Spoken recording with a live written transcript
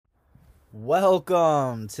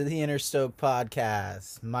Welcome to the Inner Stoke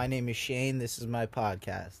Podcast. My name is Shane. This is my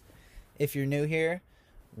podcast. If you're new here,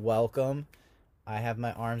 welcome. I have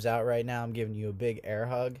my arms out right now. I'm giving you a big air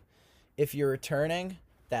hug. If you're returning,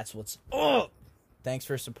 that's what's up. Thanks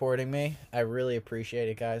for supporting me. I really appreciate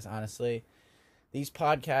it, guys. Honestly, these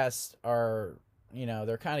podcasts are,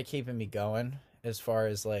 they're kind of keeping me going as far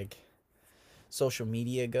as social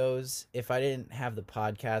media goes. If I didn't have the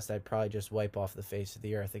podcast, I'd probably just wipe off the face of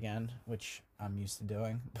the earth again, which I'm used to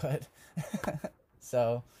doing. But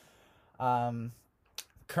so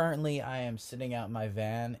currently I am sitting out in my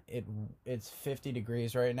van. It's 50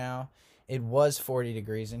 degrees right now. It was 40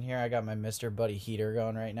 degrees in here. I got my Mr. Buddy heater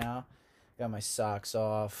going right now. Got my socks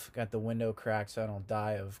off. Got the window cracked so I don't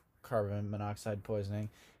die of carbon monoxide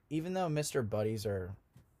poisoning. Even though Mr. Buddies are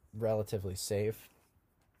relatively safe,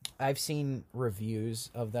 I've seen reviews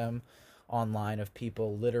of them online of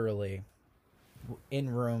people literally in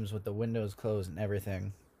rooms with the windows closed and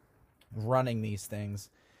everything, running these things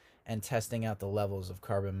and testing out the levels of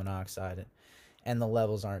carbon monoxide, and the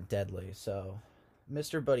levels aren't deadly. So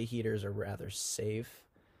Mr. Buddy heaters are rather safe.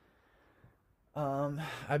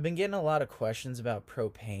 I've been getting a lot of questions about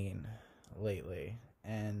propane lately,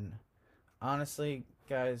 and honestly,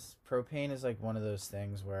 guys, propane is like one of those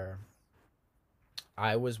things where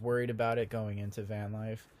I was worried about it going into van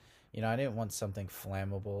life. I didn't want something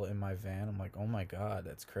flammable in my van. I'm like, oh my God,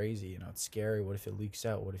 that's crazy. It's scary. What if it leaks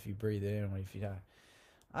out? What if you breathe it in? What if you die?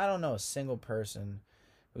 I don't know a single person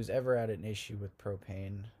who's ever had an issue with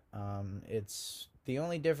propane. It's the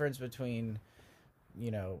only difference between,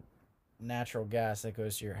 natural gas that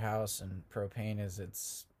goes to your house and propane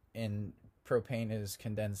propane is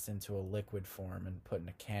condensed into a liquid form and put in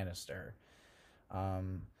a canister.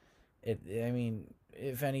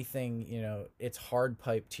 If anything, it's hard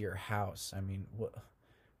piped to your house.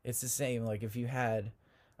 It's the same. Like if you had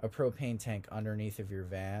a propane tank underneath of your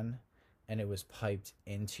van and it was piped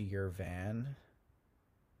into your van,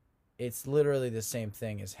 it's literally the same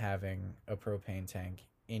thing as having a propane tank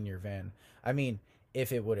in your van.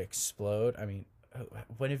 If it would explode,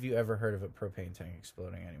 when have you ever heard of a propane tank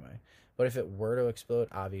exploding anyway? But if it were to explode,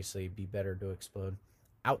 obviously it'd be better to explode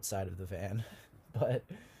outside of the van. But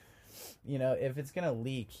if it's going to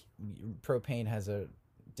leak, propane has a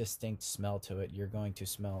distinct smell to it. You're going to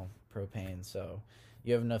smell propane. So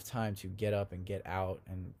you have enough time to get up and get out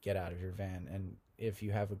of your van. And if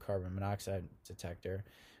you have a carbon monoxide detector,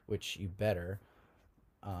 which you better,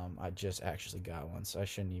 I just actually got one, so I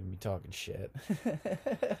shouldn't even be talking shit.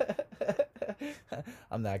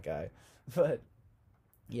 I'm that guy. But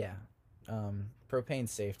yeah,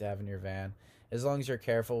 propane's safe to have in your van. As long as you're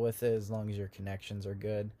careful with it, as long as your connections are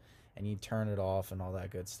good, and you turn it off and all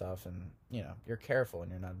that good stuff, and, you're careful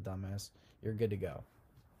and you're not a dumbass, you're good to go.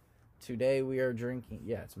 Today we are drinking,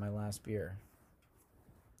 it's my last beer.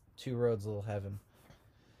 Two Roads Little Heaven.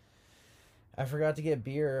 I forgot to get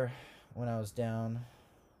beer when I was down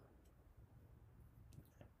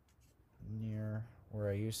near where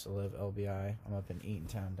I used to live, LBI. I'm up in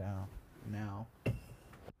Eatontown now.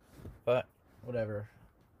 But, whatever.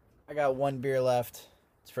 I got one beer left.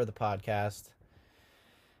 It's for the podcast.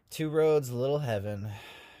 Two Roads, Little Heaven.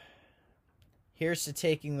 Here's to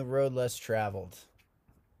taking the road less traveled.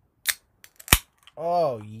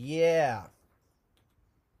 Oh, yeah.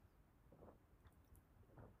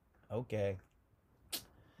 Okay.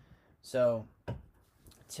 So,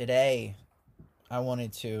 today, I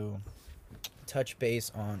wanted to touch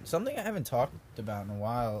base on something I haven't talked about in a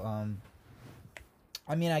while.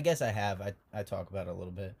 I guess I have. I talk about it a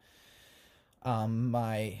little bit.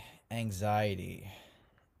 My anxiety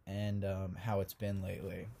and how it's been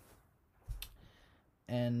lately.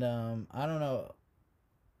 And I don't know.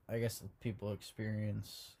 I guess people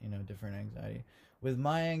experience, different anxiety. With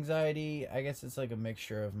my anxiety, I guess it's like a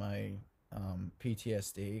mixture of my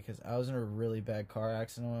PTSD, because I was in a really bad car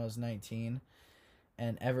accident when I was 19.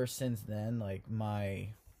 And ever since then, I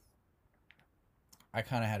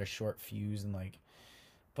kind of had a short fuse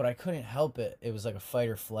but I couldn't help it. It was like a fight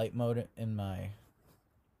or flight mode in my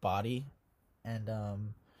body. And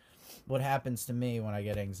what happens to me when I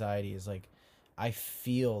get anxiety is I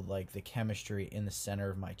feel the chemistry in the center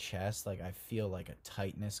of my chest. I feel a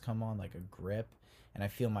tightness come on, a grip, and I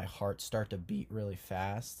feel my heart start to beat really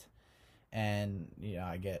fast. And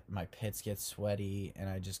my pits get sweaty, and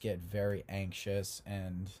I just get very anxious,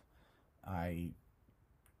 and I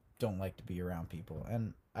don't like to be around people.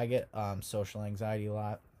 And I get social anxiety a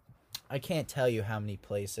lot. I can't tell you how many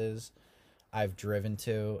places I've driven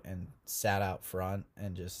to and sat out front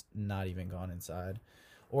and just not even gone inside,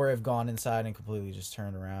 or have gone inside and completely just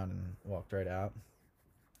turned around and walked right out.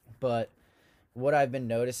 But what I've been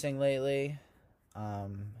noticing lately,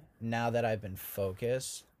 um, now that I've been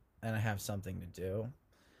focused and I have something to do,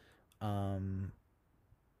 um,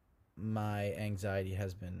 my anxiety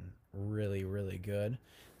has been really, really good.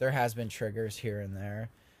 There has been triggers here and there,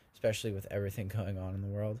 especially with everything going on in the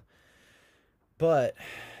world. But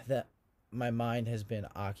that my mind has been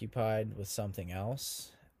occupied with something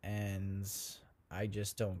else, and I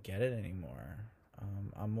just don't get it anymore.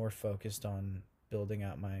 I'm more focused on building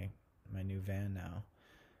out my new van now,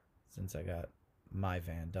 since I got my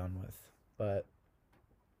van done with. But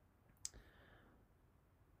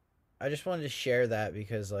I just wanted to share that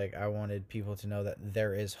because like I wanted people to know that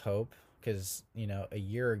there is hope, because a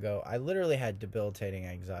year ago I literally had debilitating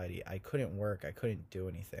anxiety. I couldn't work, I couldn't do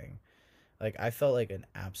anything. Like I felt like an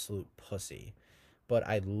absolute pussy, but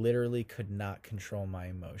I literally could not control my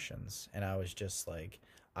emotions, and I was just like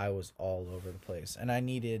I was all over the place, and I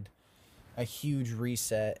needed a huge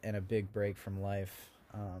reset and a big break from life.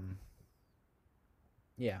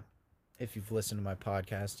 Yeah, if you've listened to my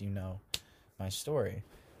podcast, you know my story.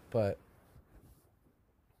 But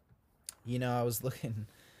I was looking.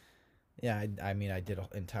 Yeah, I mean, I did an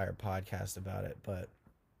entire podcast about it, but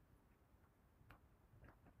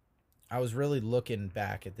I was really looking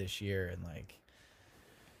back at this year and like,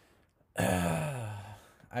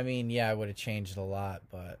 I mean, yeah, I would have changed a lot,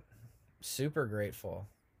 but super grateful.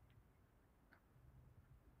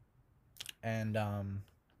 And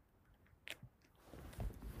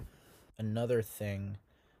another thing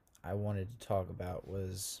I wanted to talk about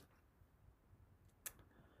was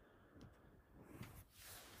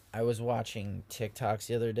I was watching TikToks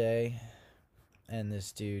the other day, and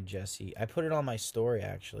this dude Jesse, I put it on my story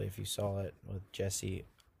actually. If you saw it with Jesse,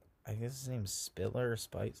 I guess his name's Spitler,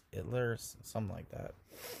 Spice Itler, something like that.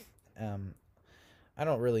 Um, I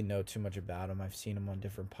don't really know too much about him. I've seen him on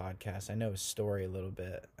different podcasts. I know his story a little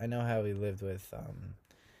bit. I know how he lived with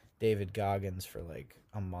David Goggins for like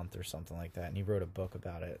a month or something like that, and he wrote a book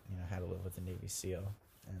about it. How to live with a Navy SEAL,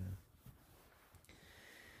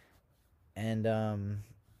 and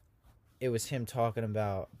it was him talking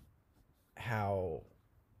about how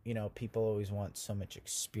people always want so much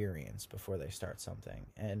experience before they start something,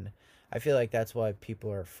 and I feel like that's why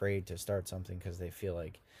people are afraid to start something, because they feel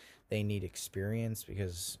like they need experience,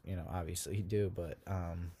 because obviously you do, but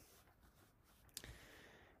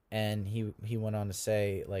and he went on to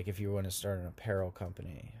say, like, if you want to start an apparel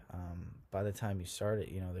company, by the time you start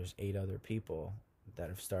it, there's 8 other people that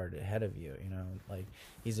have started ahead of you. Like,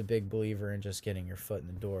 he's a big believer in just getting your foot in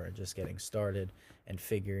the door and just getting started and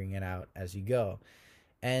figuring it out as you go.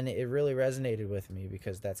 And it really resonated with me,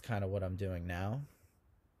 because that's kind of what I'm doing now.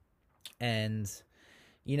 And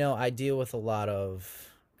I deal with a lot of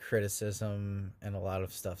criticism and a lot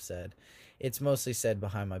of stuff said. It's mostly said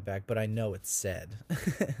behind my back, but I know it's said.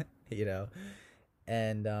 you know.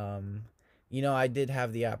 And I did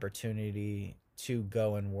have the opportunity to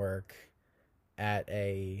go and work at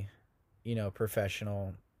a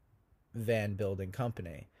professional van building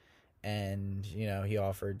company, and he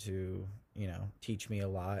offered to teach me a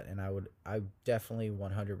lot, and I definitely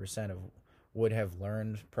 100% of would have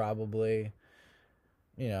learned, probably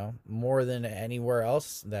more than anywhere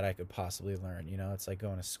else that I could possibly learn. It's like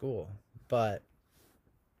going to school. But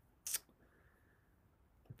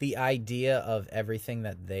the idea of everything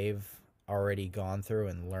that they've already gone through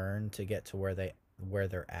and learned to get to where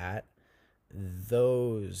they're at,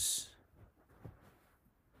 those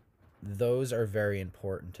are very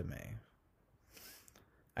important to me.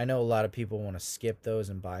 I know a lot of people want to skip those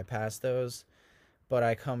and bypass those, but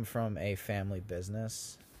I come from a family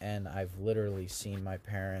business, and I've literally seen my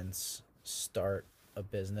parents start a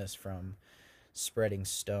business from spreading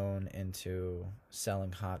stone into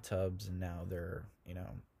selling hot tubs, and now they're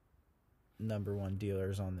number one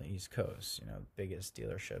dealers on the East Coast, biggest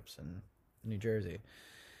dealerships in New Jersey.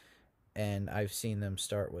 And I've seen them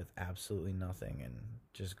start with absolutely nothing and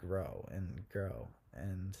just grow and grow.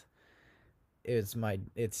 And it's my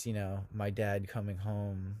dad coming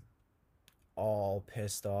home all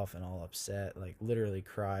pissed off and all upset, like literally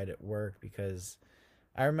cried at work, because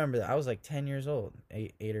I remember that I was like 10 years old,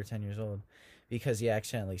 8 or 10 years old, because he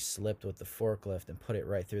accidentally slipped with the forklift and put it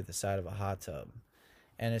right through the side of a hot tub.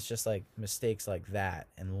 And it's just like mistakes like that,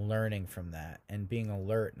 and learning from that, and being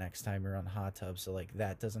alert next time you're on hot tub, so like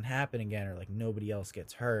that doesn't happen again, or like nobody else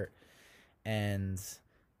gets hurt. And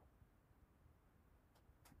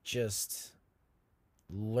just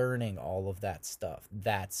learning all of that stuff,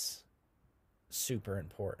 that's super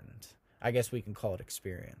important. I guess we can call it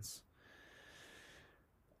experience.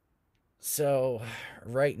 So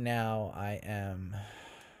right now I am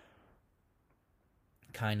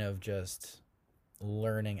kind of just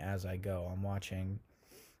learning as I go. I'm watching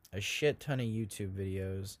a shit ton of YouTube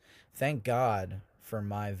videos. Thank God for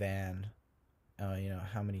my van. You know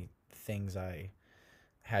how many things I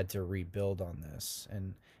had to rebuild on this,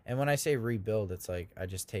 and when I say rebuild, it's like I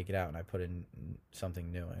just take it out and I put in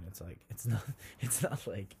something new, and it's like it's not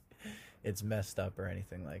like it's messed up or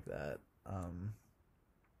anything like that.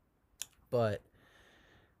 But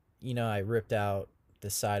you know, I ripped out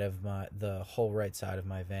the whole right side of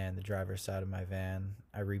my van, the driver's side of my van.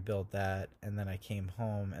 I rebuilt that, and then I came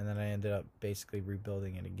home, and then I ended up basically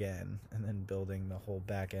rebuilding it again, and then building the whole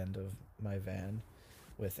back end of my van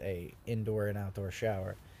with a indoor and outdoor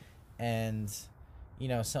shower. And you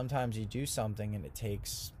know, sometimes you do something and it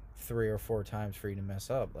takes 3 or 4 times for you to mess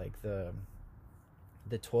up. Like the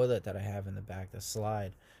toilet that I have in the back, the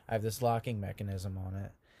slide, I have this locking mechanism on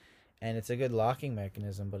it, and it's a good locking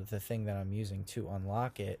mechanism, but the thing that I'm using to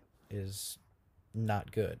unlock it is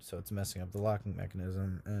not good, so it's messing up the locking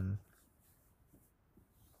mechanism. And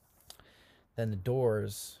then the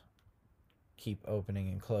doors keep opening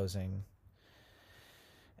and closing,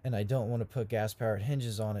 and I don't want to put gas powered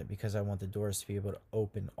hinges on it because I want the doors to be able to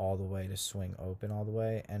open all the way, to swing open all the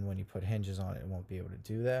way, and when you put hinges on it, it won't be able to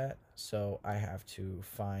do that. So I have to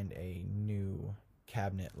find a new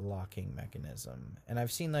cabinet locking mechanism. And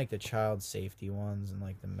I've seen like the child safety ones and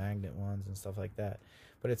like the magnet ones and stuff like that,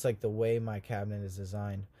 but it's like the way my cabinet is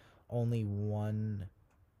designed, only one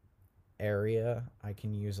area I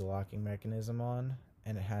can use a locking mechanism on,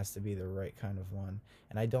 and it has to be the right kind of one.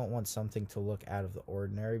 And I don't want something to look out of the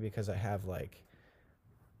ordinary because I have like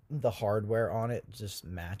the hardware on it just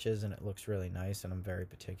matches and it looks really nice, and I'm very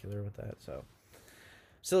particular with that. So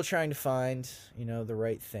still trying to find, you know, the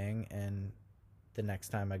right thing, and the next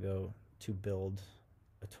time I go to build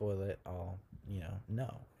a toilet, I'll, you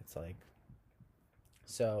know, it's like,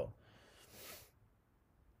 so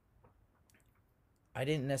I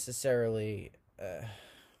didn't necessarily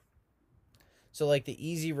so like the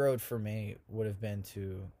easy road for me would have been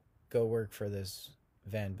to go work for this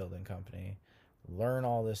van building company, learn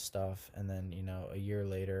all this stuff, and then, you know, a year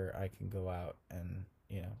later I can go out and,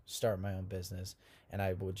 you know, start my own business, and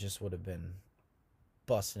I would have been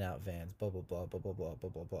busting out vans, blah blah blah blah blah blah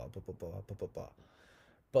blah blah blah blah blah blah blah blah blah.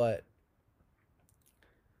 But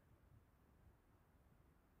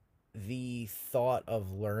the thought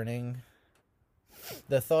of learning,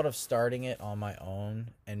 the thought of starting it on my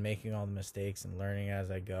own and making all the mistakes and learning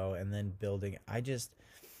as I go and then building,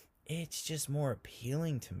 it's just more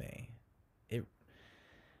appealing to me.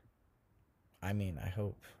 I mean, I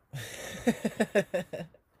hope.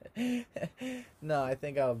 No, I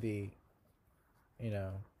think I'll be, you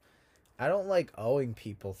know, I don't like owing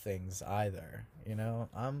people things either, you know?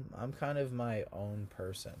 I'm kind of my own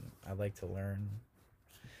person. I like to learn.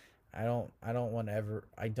 I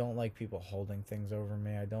don't like people holding things over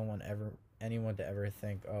me. I don't want anyone to ever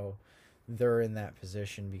think, "Oh, they're in that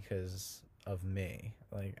position because of me."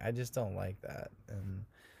 Like, I just don't like that. And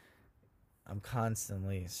I'm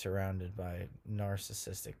constantly surrounded by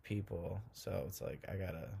narcissistic people, so it's like I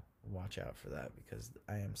got to watch out for that because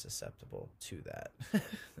I am susceptible to that.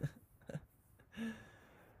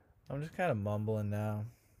 I'm just kind of mumbling now.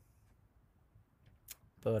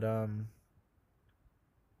 But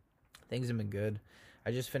things have been good.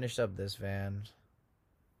 I just finished up this van.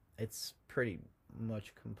 It's pretty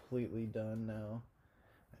much completely done now.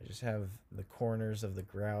 I just have the corners of the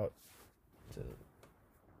grout to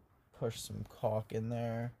push some caulk in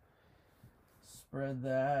there. Spread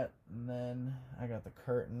that, and then I got the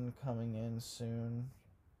curtain coming in soon.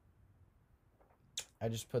 I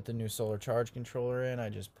just put the new solar charge controller in. I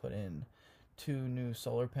just put in 2 new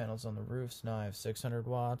solar panels on the roofs. Now I have 600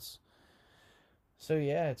 watts. So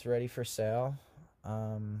yeah, it's ready for sale.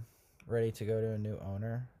 Ready to go to a new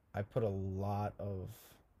owner. I put a lot of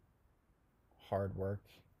hard work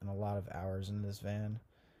and a lot of hours in this van.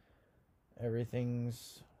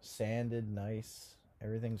 Everything's sanded nice.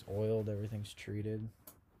 Everything's oiled. Everything's treated.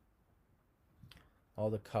 All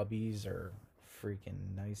the cubbies are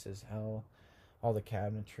freaking nice as hell. All the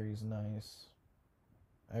cabinetry's nice.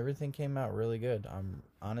 Everything came out really good. I'm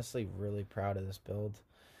honestly really proud of this build.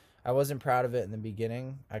 I wasn't proud of it in the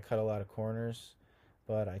beginning. I cut a lot of corners,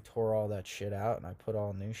 but I tore all that shit out and I put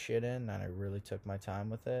all new shit in, and I really took my time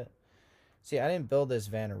with it. See, I didn't build this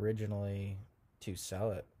van originally to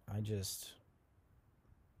sell it.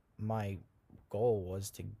 My goal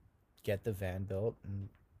was to get the van built and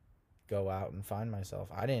go out and find myself.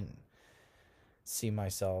 I didn't see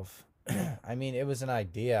myself. I mean, it was an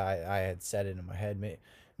idea. I had set it in my head.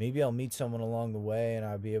 Maybe I'll meet someone along the way and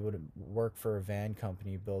I'll be able to work for a van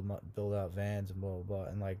company, build out vans and blah blah blah.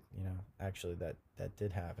 And like, you know, actually that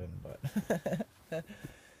did happen, but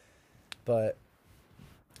But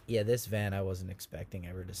yeah, this van I wasn't expecting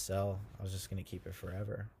ever to sell. I was just gonna keep it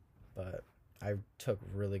forever, but I took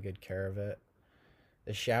really good care of it.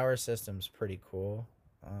 The shower system's pretty cool.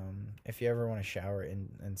 If you ever want to shower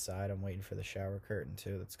inside, I'm waiting for the shower curtain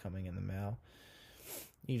too. That's coming in the mail.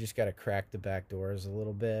 You just gotta crack the back doors a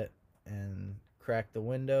little bit and crack the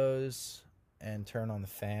windows and turn on the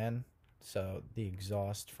fan so the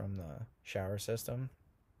exhaust from the shower system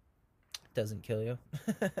doesn't kill you.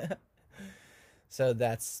 So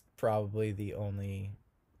that's probably the only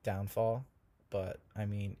downfall. But I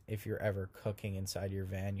mean, if you're ever cooking inside your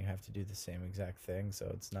van, you have to do the same exact thing.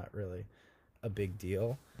 So it's not really a big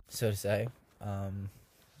deal, so to say. Um,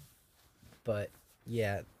 but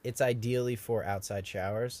yeah, it's ideally for outside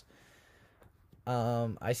showers.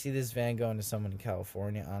 I see this van going to someone in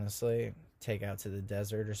California, honestly. Take out to the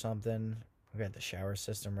desert or something. We got the shower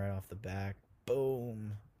system right off the back.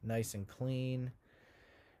 Boom. Nice and clean.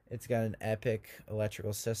 It's got an epic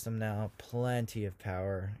electrical system now. Plenty of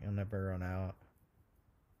power. You'll never run out.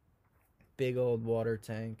 Big old water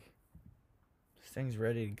tank. This thing's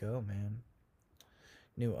ready to go, man.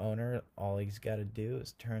 New owner, all he's got to do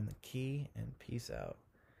is turn the key and peace out.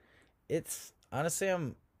 It's honestly,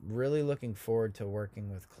 I'm really looking forward to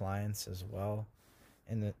working with clients as well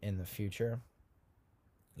in the future.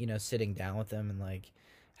 You know, sitting down with them and like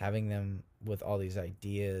having them with all these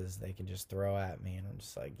ideas they can just throw at me, and I'm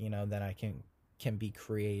just like, you know, then I can be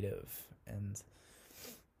creative, and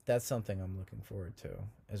that's something I'm looking forward to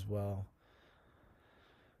as well.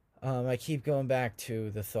 I keep going back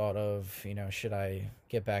to the thought of, you know, should I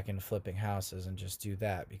get back into flipping houses and just do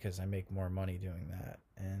that because I make more money doing that.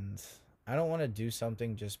 And I don't want to do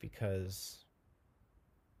something just because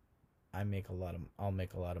I'll make a lot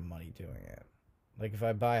of money doing it. Like if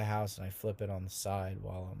I buy a house and I flip it on the side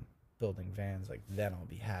while I'm building vans, like then I'll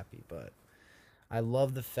be happy. But I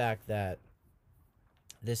love the fact that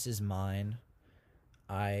this is mine.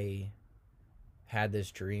 I had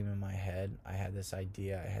this dream in my head. I had this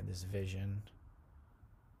idea. I had this vision.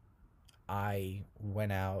 I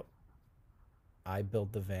went out. I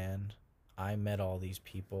built the van. I met all these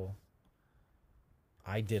people.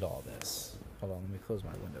 I did all this. Hold on, let me close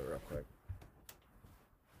my window real quick.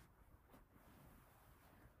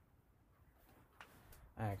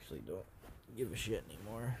 I actually don't give a shit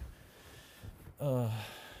anymore.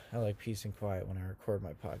 I like peace and quiet when I record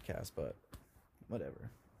my podcast, but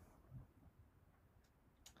whatever.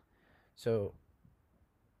 So,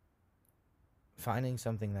 finding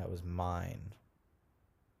something that was mine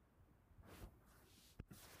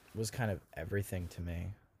was kind of everything to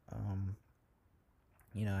me. Um,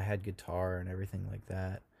 you know, I had guitar and everything like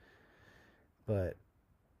that, but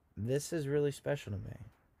this is really special to me.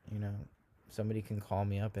 You know, somebody can call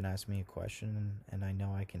me up and ask me a question, and I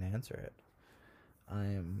know I can answer it.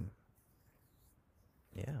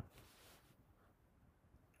 Yeah,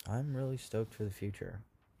 I'm really stoked for the future.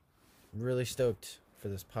 Really stoked for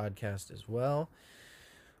this podcast as well.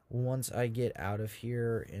 Once I get out of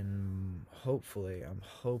here in, hopefully, I'm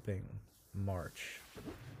hoping March,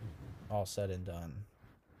 all said and done.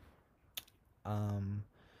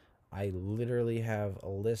 I literally have a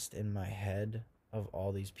list in my head of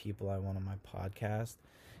all these people I want on my podcast,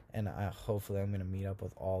 and hopefully I'm going to meet up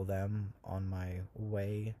with all of them on my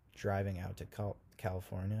way driving out to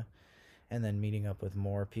California, and then meeting up with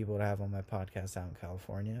more people to have on my podcast out in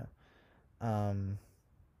California.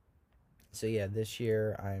 So yeah, this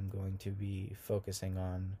year I'm going to be focusing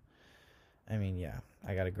on, I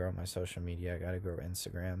got to grow my social media. I got to grow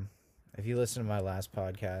Instagram. If you listen to my last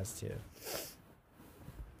podcast, you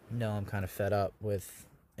know I'm kind of fed up with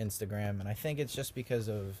Instagram, and I think it's just because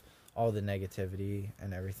of all the negativity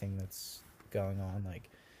and everything that's going on. Like,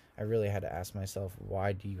 I really had to ask myself,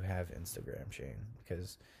 why do you have Instagram, Shane?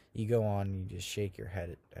 Because you go on and you just shake your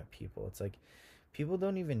head at people. It's like, people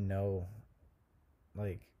don't even know,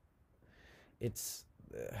 like, it's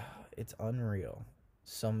unreal.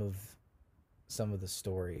 Some of the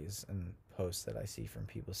stories and posts that I see from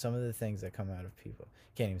people, some of the things that come out of people,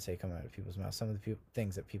 can't even say come out of people's mouths, some of the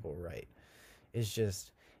things that people write is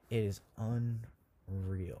just, it is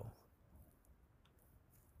unreal.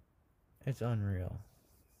 It's unreal.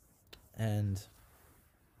 And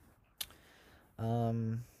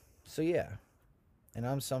so yeah, and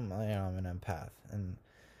I'm an empath, and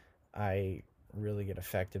I really get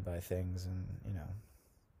affected by things, and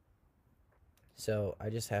so I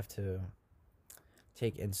just have to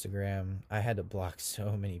take Instagram. I had to block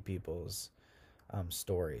so many people's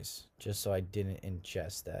stories just so I didn't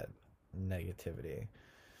ingest that negativity.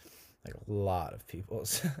 Like a lot of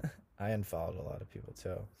people's. I unfollowed a lot of people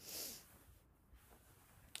too.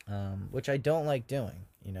 which I don't like doing,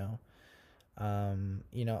 you know,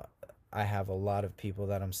 I have a lot of people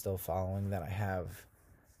that I'm still following that I have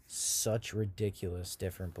such ridiculous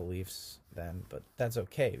different beliefs than, but that's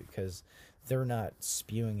okay because they're not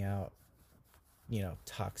spewing out,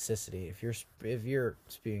 toxicity. If you're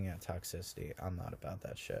spewing out toxicity, I'm not about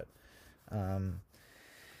that shit. Um,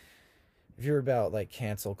 if you're about like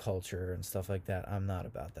cancel culture and stuff like that, I'm not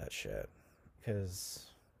about that shit because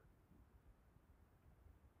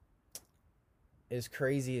as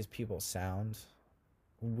crazy as people sound,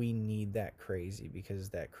 we need that crazy because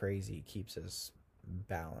that crazy keeps us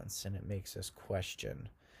balanced and it makes us question.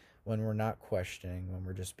 When we're not questioning, when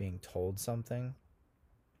we're just being told something,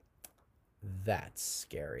 that's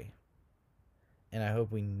scary. And I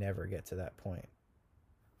hope we never get to that point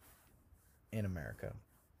in America.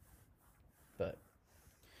 But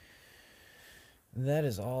that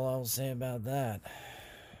is all I'll say about that.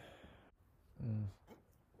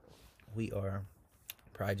 We are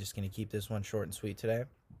probably just going to keep this one short and sweet today.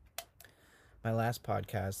 My last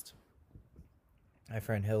podcast, my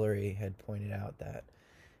friend Hillary had pointed out that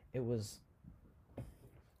it was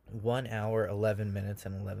 1 hour, 11 minutes,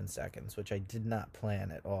 and 11 seconds, which I did not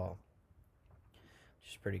plan at all,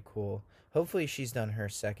 which is pretty cool. Hopefully she's done her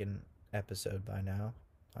second episode by now.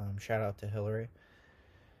 Shout out to Hillary.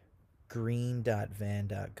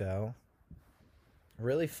 Green.van.go.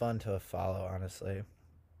 Really fun to follow, honestly.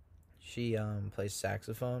 She plays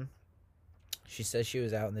saxophone. She says she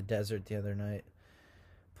was out in the desert the other night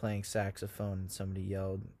playing saxophone and somebody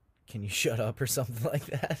yelled, "Can you shut up?" or something like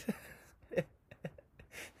that.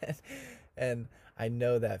 and I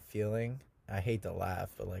know that feeling. I hate to laugh,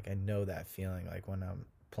 but like I know that feeling, like when I'm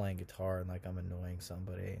playing guitar and like I'm annoying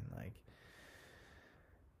somebody and like,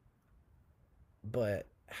 but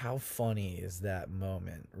how funny is that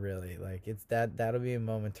moment, really? Like it's that'll be a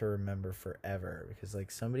moment to remember forever because like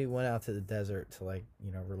somebody went out to the desert to like,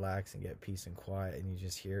 relax and get peace and quiet, and you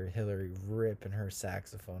just hear Hillary ripping her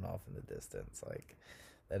saxophone off in the distance. Like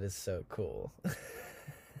that is so cool.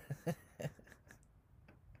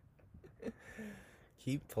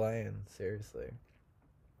 Keep playing, seriously.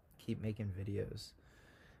 Keep making videos.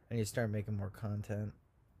 I need to start making more content.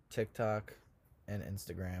 TikTok and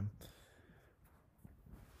Instagram.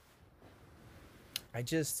 I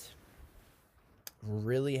just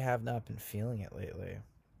really have not been feeling it lately.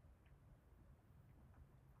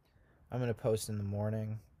 I'm going to post in the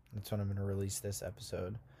morning. That's when I'm going to release this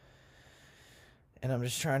episode. And I'm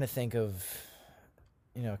just trying to think of,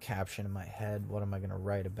 caption in my head. What am I going to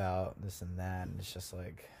write about? This and that. And it's just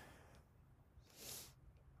like,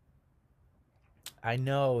 I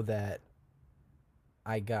know that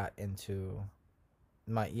I got into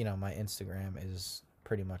my Instagram is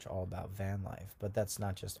pretty much all about van life, but that's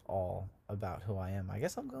not just all about who I am. I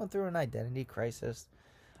guess I'm going through an identity crisis.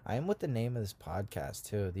 I am with the name of this podcast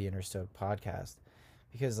too, the Inner Stoke Podcast,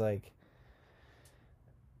 because like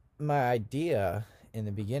my idea in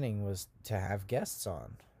the beginning was to have guests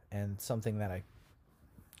on, and something that I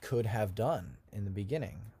could have done in the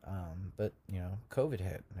beginning, but COVID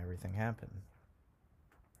hit and everything happened,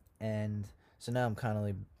 and so now I'm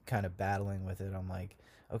kind of battling with it. I'm like,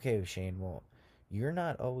 okay, Shane, well, you're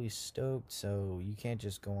not always stoked, so you can't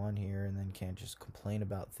just go on here and then can't just complain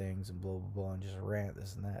about things and blah, blah, blah, and just rant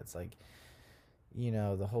this and that. It's like,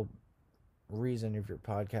 the whole reason of your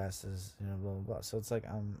podcast is, blah, blah, blah. So it's like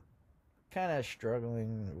I'm kind of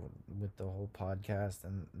struggling with the whole podcast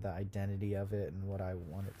and the identity of it and what I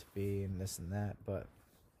want it to be and this and that. But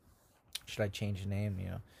should I change the name,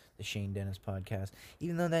 the Shane Dennis Podcast?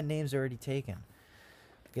 Even though that name's already taken.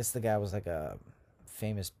 I guess the guy was like a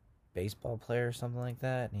famous baseball player or something like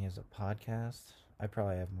that, and he has a podcast. I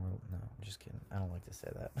probably have more. No, I'm just kidding. I don't like to say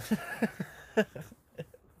that.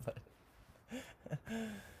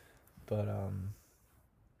 but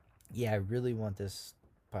yeah, I really want this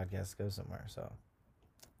podcast to go somewhere, so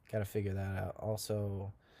gotta figure that out.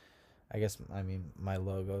 Also, my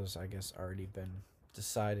logos, already been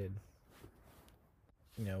decided,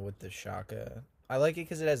 with the Shaka. I like it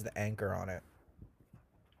because it has the anchor on it.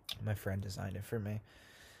 My friend designed it for me.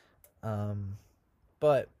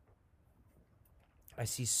 But I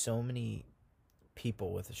see so many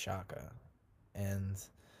people with a Shaka, and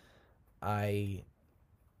I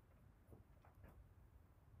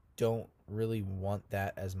don't really want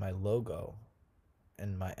that as my logo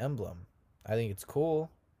and my emblem. I think it's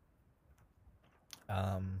cool.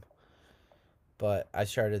 But I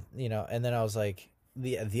started, and then I was like,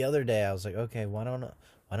 the other day I was like, okay, why don't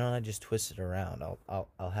I just twist it around?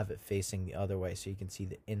 I'll have it facing the other way so you can see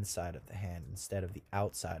the inside of the hand instead of the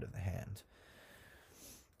outside of the hand.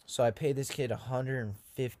 So I paid this kid $150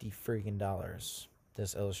 freaking dollars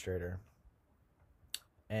this illustrator,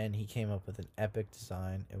 and he came up with an epic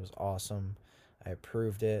design. It was awesome. I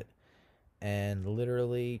approved it, and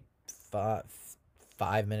literally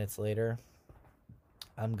 5 minutes later,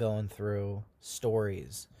 I'm going through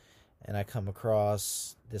stories, and I come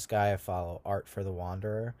across this guy I follow, Art for the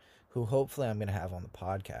Wanderer, who hopefully I'm going to have on the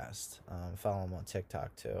podcast. Follow him on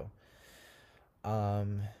TikTok too.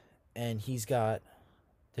 And he's got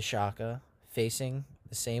the Shaka facing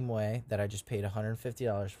the same way that I just paid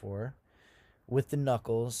 $150 for, with the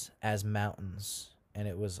knuckles as mountains, and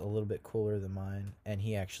it was a little bit cooler than mine, and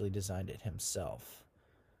he actually designed it himself.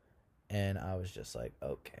 And I was just like,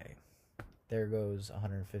 okay, there goes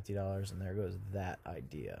 $150, and there goes that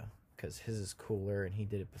idea, because his is cooler and he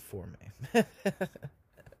did it before me.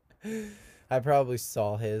 I probably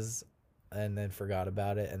saw his and then forgot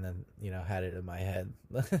about it, and then, had it in my head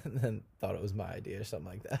and then thought it was my idea or something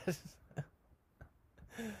like that.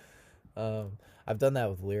 I've done that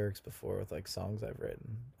with lyrics before, with like songs I've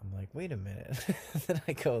written. I'm like, wait a minute. Then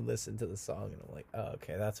I go and listen to the song, and I'm like, oh,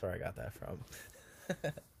 okay, that's where I got that from.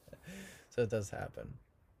 So it does happen.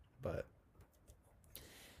 But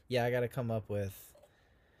yeah, I gotta come up with,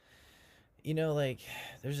 like,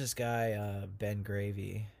 there's this guy, Ben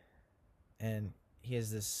Gravy, and he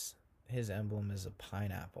has his emblem is a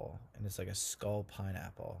pineapple, and it's like a skull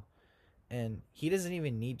pineapple. And he doesn't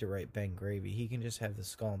even need to write Ben Gravy. He can just have the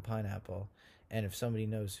skull and pineapple. And if somebody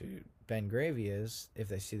knows who Ben Gravy is, if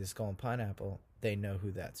they see the skull and pineapple, they know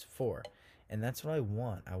who that's for. And that's what I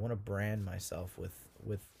want. I want to brand myself with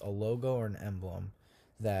a logo or an emblem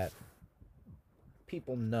that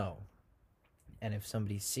people know. And if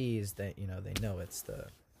somebody sees that, they know it's the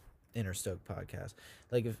Inner Stoke podcast.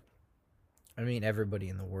 Like, everybody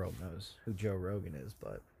in the world knows who Joe Rogan is,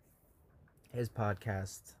 but his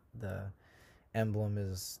podcast, the emblem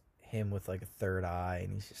is him with like a third eye,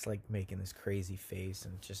 and he's just like making this crazy face,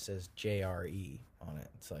 and it just says JRE on it.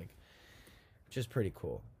 It's like, just pretty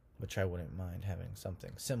cool, which I wouldn't mind having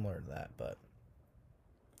something similar to that. But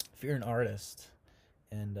if you're an artist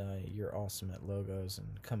and you're awesome at logos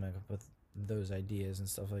and coming up with those ideas and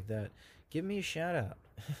stuff like that, give me a shout out.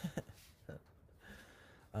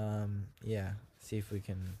 Yeah, see if we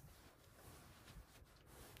can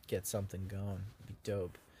get something going. It'd be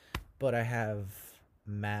dope. But I have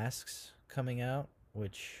masks coming out,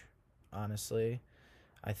 which honestly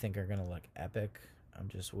I think are gonna look epic. I'm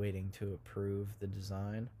just waiting to approve the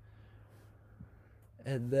design,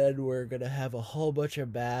 and then we're gonna have a whole bunch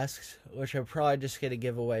of masks, which I'm probably just gonna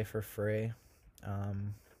give away for free.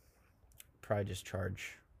 Probably just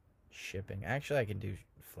charge shipping. Actually, I can do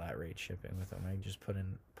flat rate shipping with them. I can just put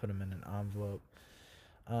them in an envelope.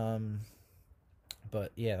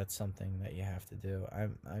 But yeah, that's something that you have to do. I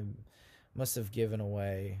must have given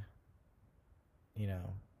away,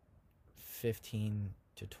 15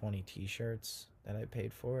 to 20 t-shirts that I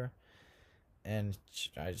paid for, and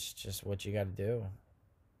it's just what you got to do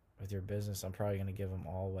with your business. I'm probably gonna give them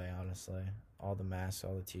all away, honestly, all the masks,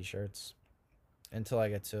 all the t-shirts, until I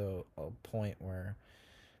get to a point where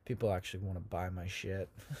people actually want to buy my shit.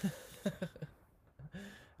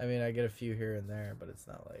 I get a few here and there, but it's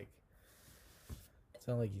not like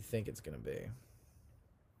you think it's gonna be.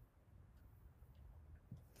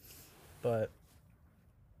 But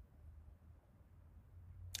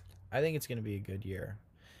I think it's gonna be a good year.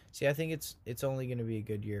 See, I think it's only gonna be a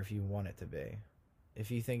good year if you want it to be.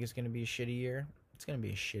 If you think it's gonna be a shitty year, it's gonna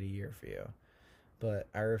be a shitty year for you. But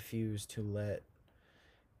I refuse to let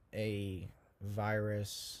a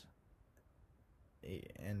virus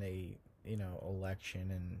and a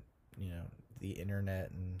election and the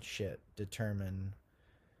internet and shit determine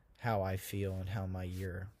how I feel and how my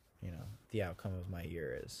year, the outcome of my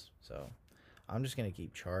year is. So I'm just gonna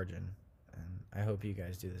keep charging, and I hope you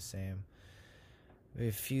guys do the same. We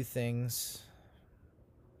have a few things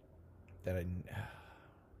that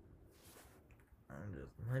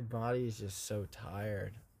my body is just so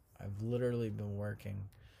tired. I've literally been working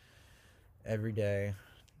every day,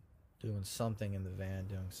 doing something in the van,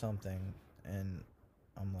 doing something, and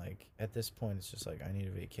I'm like, at this point, it's just like, I need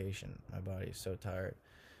a vacation. My body is so tired.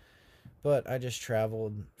 But I just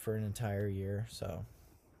traveled for an entire year, so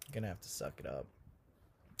I'm gonna have to suck it up.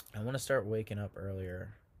 I want to start waking up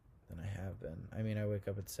earlier than I have been. I wake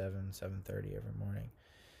up at 7:30 every morning.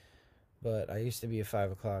 But I used to be a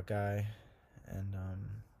 5 o'clock guy, and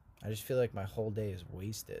I just feel like my whole day is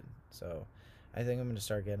wasted. So I think I'm going to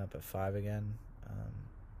start getting up at 5 again.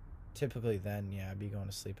 Typically then, I'd be going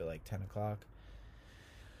to sleep at like 10 o'clock.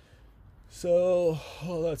 So,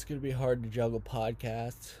 that's going to be hard to juggle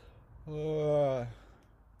podcasts.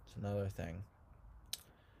 It's another thing.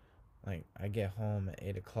 Like, I get home at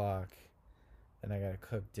 8 o'clock, Then I gotta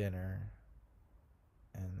cook dinner,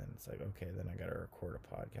 and then it's like, okay, then I gotta record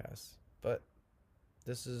a podcast. But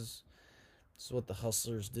this is what the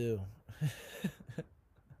hustlers do.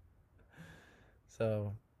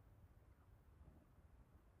 So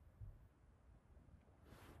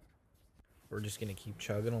we're just gonna keep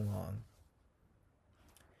chugging along.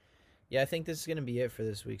 Yeah, I think this is gonna be it for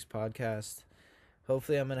this week's podcast.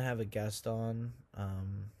 Hopefully, I'm gonna have a guest on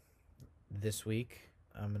this week.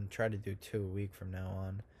 I'm gonna try to do 2 a week from now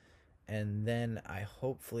on, and then I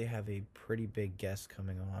hopefully have a pretty big guest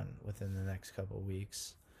coming on within the next couple of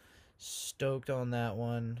weeks. Stoked on that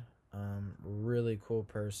one. Really cool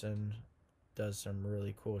person, does some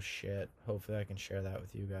really cool shit. Hopefully I can share that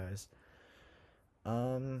with you guys.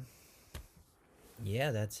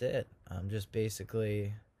 Yeah, that's it. I'm just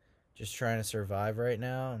basically just trying to survive right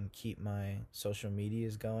now and keep my social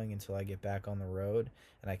medias going until I get back on the road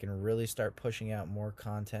and I can really start pushing out more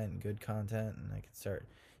content and good content, and I can start,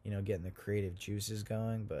 getting the creative juices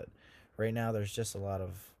going. But right now there's just a lot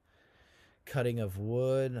of cutting of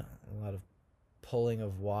wood, a lot of pulling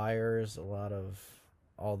of wires, a lot of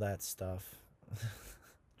all that stuff.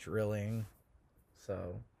 Drilling.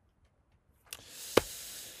 So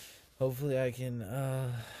hopefully I can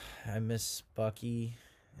I miss Bucky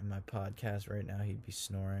in my podcast right now. He'd be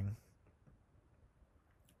snoring.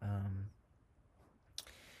 It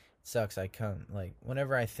sucks. I come, like,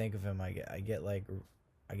 whenever I think of him, I get like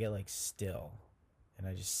still, and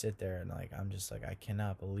I just sit there and, like, I'm just like, I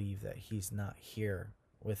cannot believe that he's not here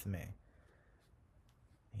with me.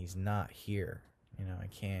 He's not here. I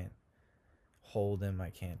can't hold him.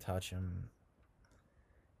 I can't touch him.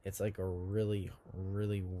 It's like a really,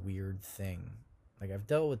 really weird thing. Like, I've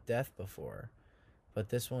dealt with death before, but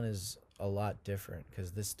this one is a lot different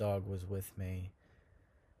because this dog was with me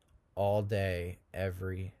all day,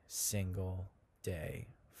 every single day,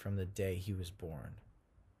 from the day he was born.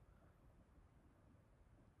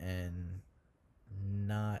 And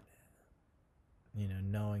not,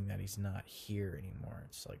 knowing that he's not here anymore,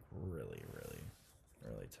 it's like really, really,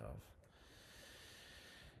 really tough.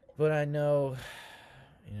 But I know,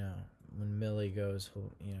 when Millie goes,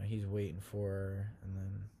 he's waiting for her, and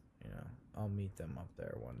then, I'll meet them up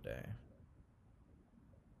there one day.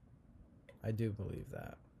 I do believe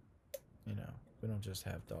that. We don't just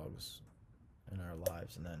have dogs in our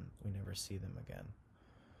lives and then we never see them again.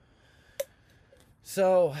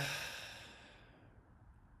 So,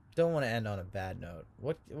 don't want to end on a bad note.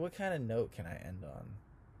 What kind of note can I end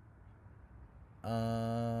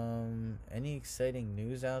on? Any exciting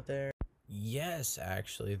news out there? Yes,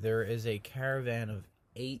 actually, there is a caravan of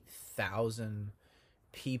 8,000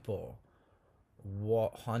 people,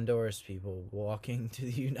 Honduras people, walking to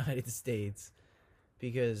the United States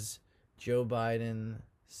because Joe Biden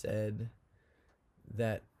said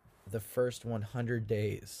that the first 100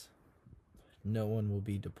 days, no one will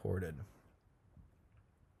be deported.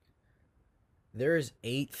 There is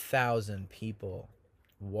 8,000 people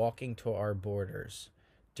walking to our borders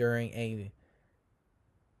during a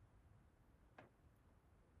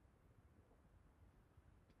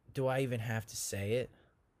do I even have to say it?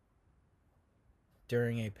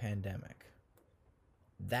 During a pandemic.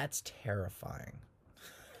 That's terrifying.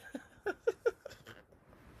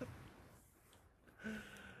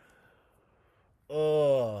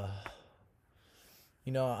 Oh.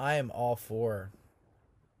 I am all for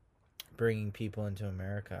bringing people into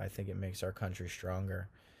America. I think it makes our country stronger.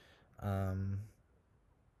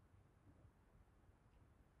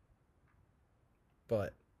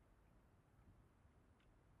 But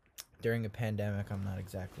during a pandemic, I'm not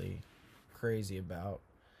exactly crazy about.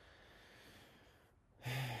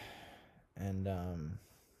 And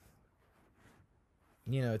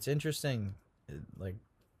it's interesting, like,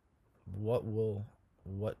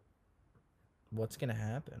 what's gonna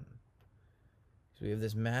happen. So we have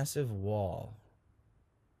this massive wall,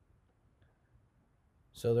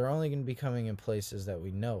 so they're only gonna be coming in places that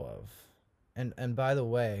we know of. And by the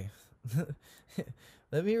way,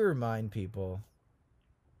 let me remind people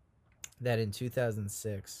that in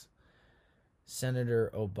 2006,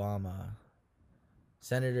 Senator Obama,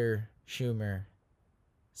 Senator Schumer,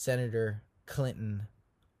 Senator Clinton,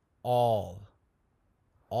 all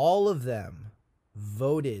of them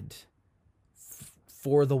voted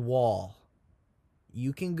for the wall.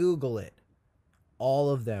 You can Google it. All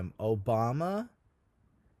of them, Obama,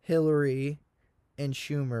 Hillary, and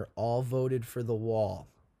Schumer, all voted for the wall.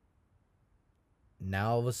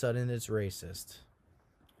 Now all of a sudden it's racist.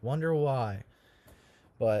 Wonder why.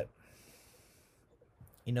 But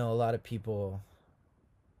a lot of people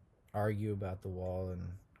argue about the wall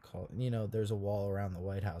and call, there's a wall around the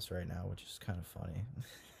White House right now, which is kind of funny.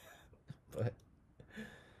 But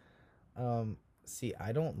See,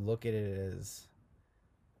 I don't look at it as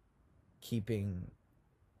keeping,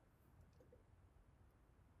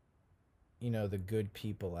 the good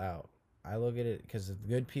people out. I look at it because the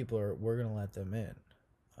good people are, we're gonna let them in.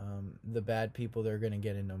 The bad people, they're gonna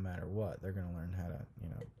get in no matter what. They're gonna learn how to,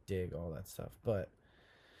 dig all that stuff. But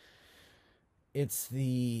it's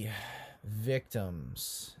the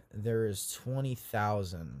victims. There is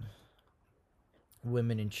 20,000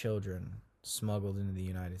 women and children smuggled into the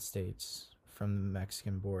United States from the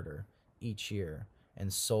Mexican border each year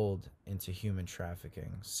and sold into human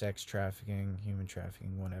trafficking, sex trafficking, human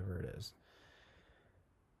trafficking, whatever it is.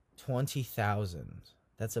 20,000.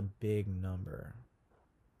 That's a big number.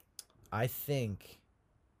 I think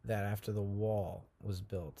that after the wall was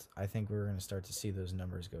built, I think we're going to start to see those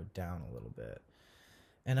numbers go down a little bit.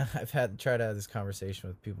 And I've tried to have this conversation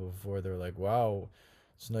with people before. They're like, "Wow,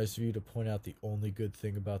 it's nice of you to point out the only good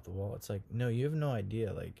thing about the wall." It's like, no, you have no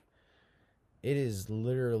idea. Like, it is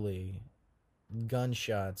literally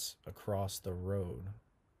gunshots across the road.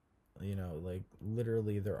 Like,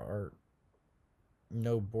 literally, there are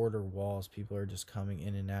no border walls. People are just coming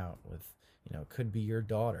in and out with, could be your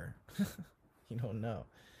daughter. You don't know.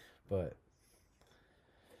 But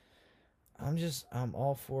I'm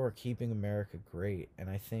all for keeping America great. And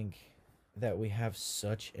I think that we have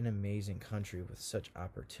such an amazing country with such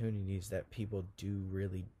opportunities that people do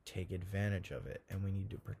really take advantage of it, and we need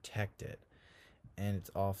to protect it. And it's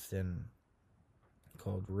often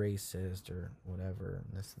called racist or whatever,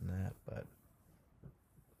 and this and that, but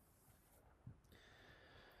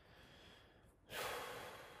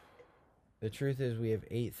the truth is we have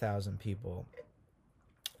 8,000 people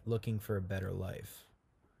looking for a better life,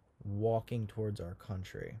 walking towards our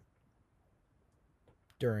country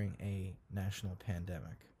during a national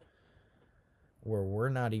pandemic where we're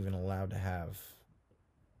not even allowed to have,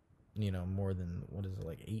 more than, what is it,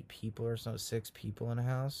 like 8 people or so, 6 people in a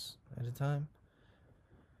house at a time.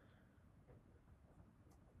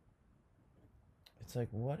 It's like,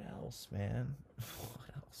 what else, man?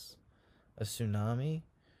 What else? A tsunami?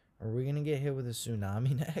 Are we gonna get hit with a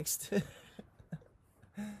tsunami next?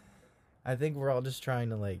 I think we're all just trying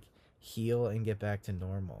to, like, heal and get back to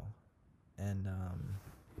normal. And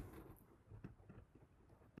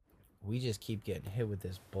we just keep getting hit with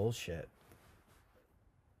this bullshit.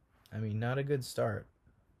 I mean, not a good start,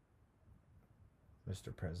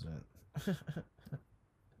 Mr. President.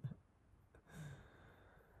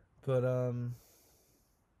 But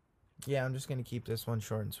yeah, I'm just gonna keep this one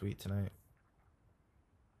short and sweet tonight.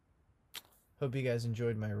 Hope you guys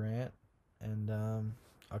enjoyed my rant, and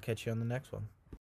I'll catch you on the next one.